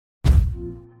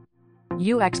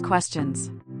UX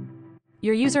questions.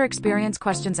 Your user experience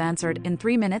questions answered in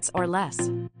 3 minutes or less.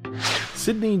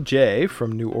 Sydney J.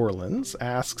 from New Orleans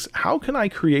asks, how can I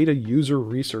create a user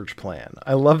research plan?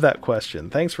 I love that question.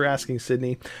 Thanks for asking,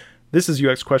 Sydney. This is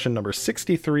UX question number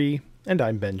 63, and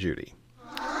I'm Ben Judy.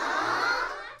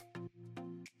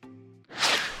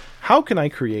 How can I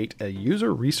create a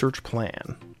user research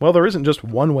plan? Well, there isn't just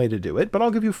one way to do it, but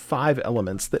I'll give you 5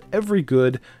 elements that every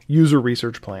good user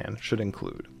research plan should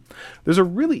include. There's a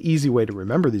really easy way to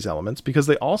remember these elements because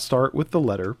they all start with the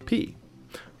letter P.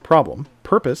 Problem,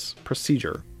 purpose,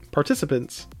 procedure,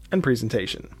 participants, and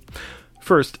presentation.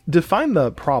 First, define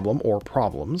the problem or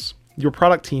problems your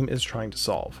product team is trying to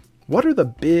solve. What are the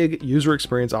big user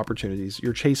experience opportunities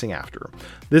you're chasing after?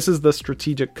 This is the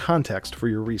strategic context for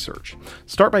your research.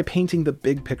 Start by painting the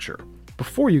big picture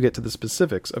before you get to the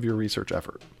specifics of your research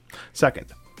effort.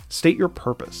 Second, state your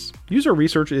purpose. User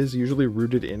research is usually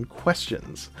rooted in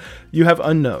questions. You have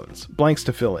unknowns, blanks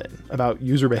to fill in, about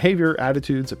user behavior,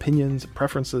 attitudes, opinions,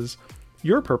 preferences.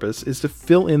 Your purpose is to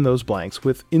fill in those blanks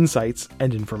with insights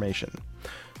and information.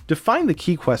 Define the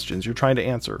key questions you're trying to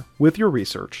answer with your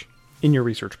research in your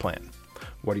research plan.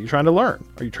 What are you trying to learn?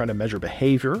 Are you trying to measure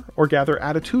behavior or gather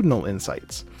attitudinal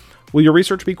insights? Will your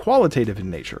research be qualitative in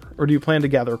nature, or do you plan to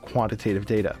gather quantitative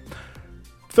data?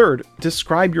 Third,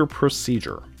 describe your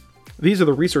procedure. These are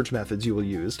the research methods you will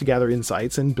use to gather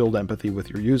insights and build empathy with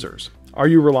your users. Are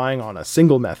you relying on a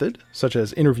single method, such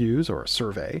as interviews or a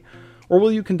survey, or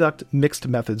will you conduct mixed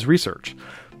methods research?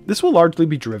 This will largely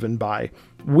be driven by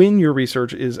when your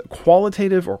research is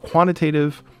qualitative or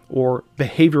quantitative or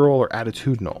behavioral or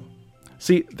attitudinal.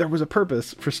 See, there was a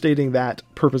purpose for stating that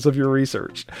purpose of your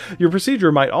research. Your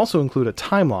procedure might also include a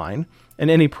timeline and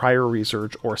any prior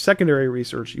research or secondary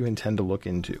research you intend to look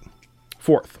into.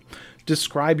 Fourth,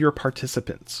 describe your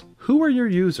participants. Who are your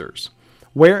users?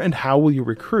 Where and how will you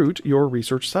recruit your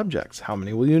research subjects? How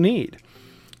many will you need?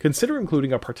 Consider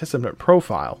including a participant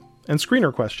profile and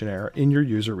screener questionnaire in your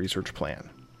user research plan.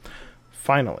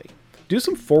 Finally, do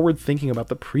some forward thinking about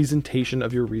the presentation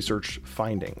of your research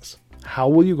findings. How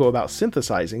will you go about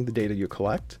synthesizing the data you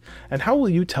collect? And how will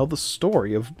you tell the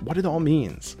story of what it all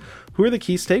means? Who are the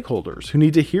key stakeholders who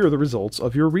need to hear the results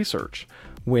of your research?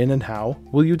 When and how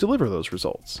will you deliver those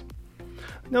results?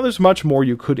 Now, there's much more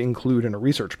you could include in a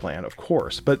research plan, of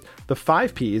course, but the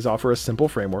 5 Ps offer a simple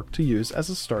framework to use as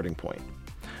a starting point.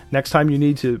 Next time you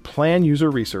need to plan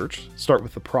user research, start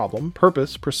with the problem,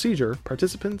 purpose, procedure,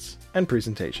 participants, and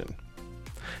presentation.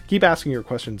 Keep asking your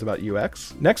questions about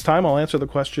UX. Next time I'll answer the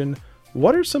question,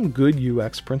 what are some good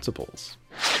UX principles?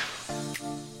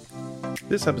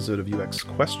 This episode of UX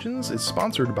Questions is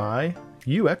sponsored by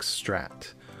UX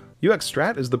Strat. UX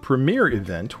Strat is the premier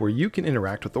event where you can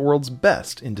interact with the world's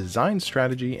best in design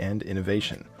strategy and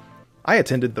innovation. I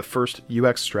attended the first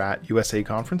UX Strat USA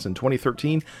conference in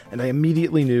 2013, and I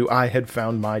immediately knew I had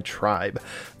found my tribe.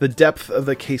 The depth of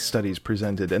the case studies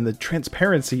presented and the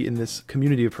transparency in this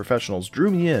community of professionals drew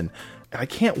me in, and I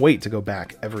can't wait to go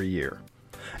back every year.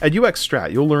 At UX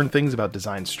Strat, you'll learn things about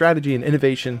design strategy and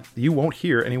innovation that you won't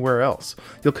hear anywhere else.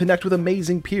 You'll connect with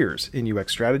amazing peers in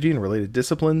UX strategy and related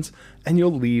disciplines, and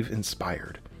you'll leave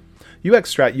inspired.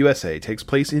 UX Strat USA takes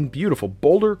place in beautiful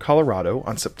Boulder, Colorado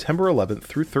on September 11th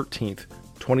through 13th,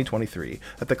 2023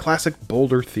 at the classic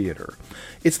Boulder Theater.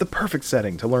 It's the perfect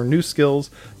setting to learn new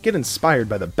skills, get inspired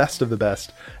by the best of the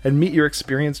best, and meet your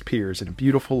experienced peers in a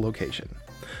beautiful location.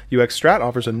 UX Strat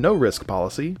offers a no-risk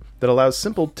policy that allows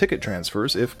simple ticket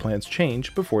transfers if plans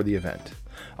change before the event.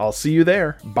 I'll see you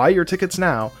there. Buy your tickets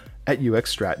now at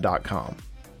uxstrat.com.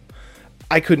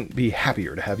 I couldn't be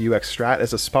happier to have UX Strat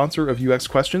as a sponsor of UX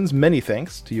Questions. Many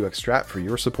thanks to UX Strat for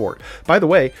your support. By the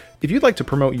way, if you'd like to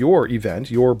promote your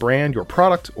event, your brand, your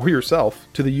product, or yourself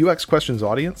to the UX Questions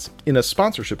audience in a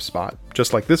sponsorship spot,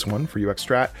 just like this one for UX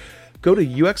Strat, go to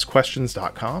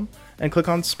uxquestions.com and click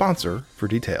on Sponsor for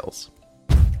details.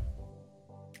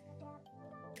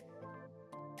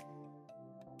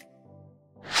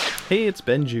 Hey, it's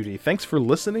Ben Judy. Thanks for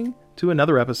listening to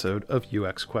another episode of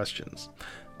UX Questions.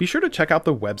 Be sure to check out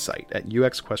the website at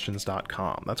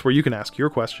uxquestions.com. That's where you can ask your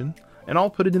question, and I'll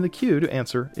put it in the queue to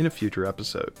answer in a future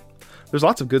episode. There's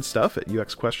lots of good stuff at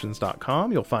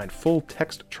uxquestions.com. You'll find full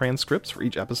text transcripts for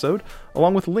each episode,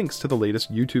 along with links to the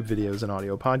latest YouTube videos and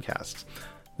audio podcasts.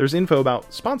 There's info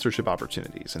about sponsorship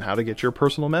opportunities and how to get your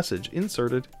personal message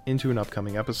inserted into an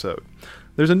upcoming episode.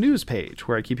 There's a news page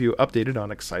where I keep you updated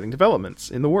on exciting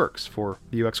developments in the works for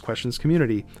the UX Questions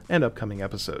community and upcoming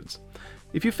episodes.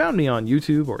 If you found me on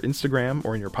YouTube or Instagram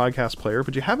or in your podcast player,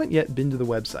 but you haven't yet been to the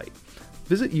website,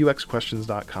 visit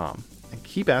uxquestions.com and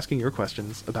keep asking your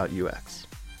questions about UX.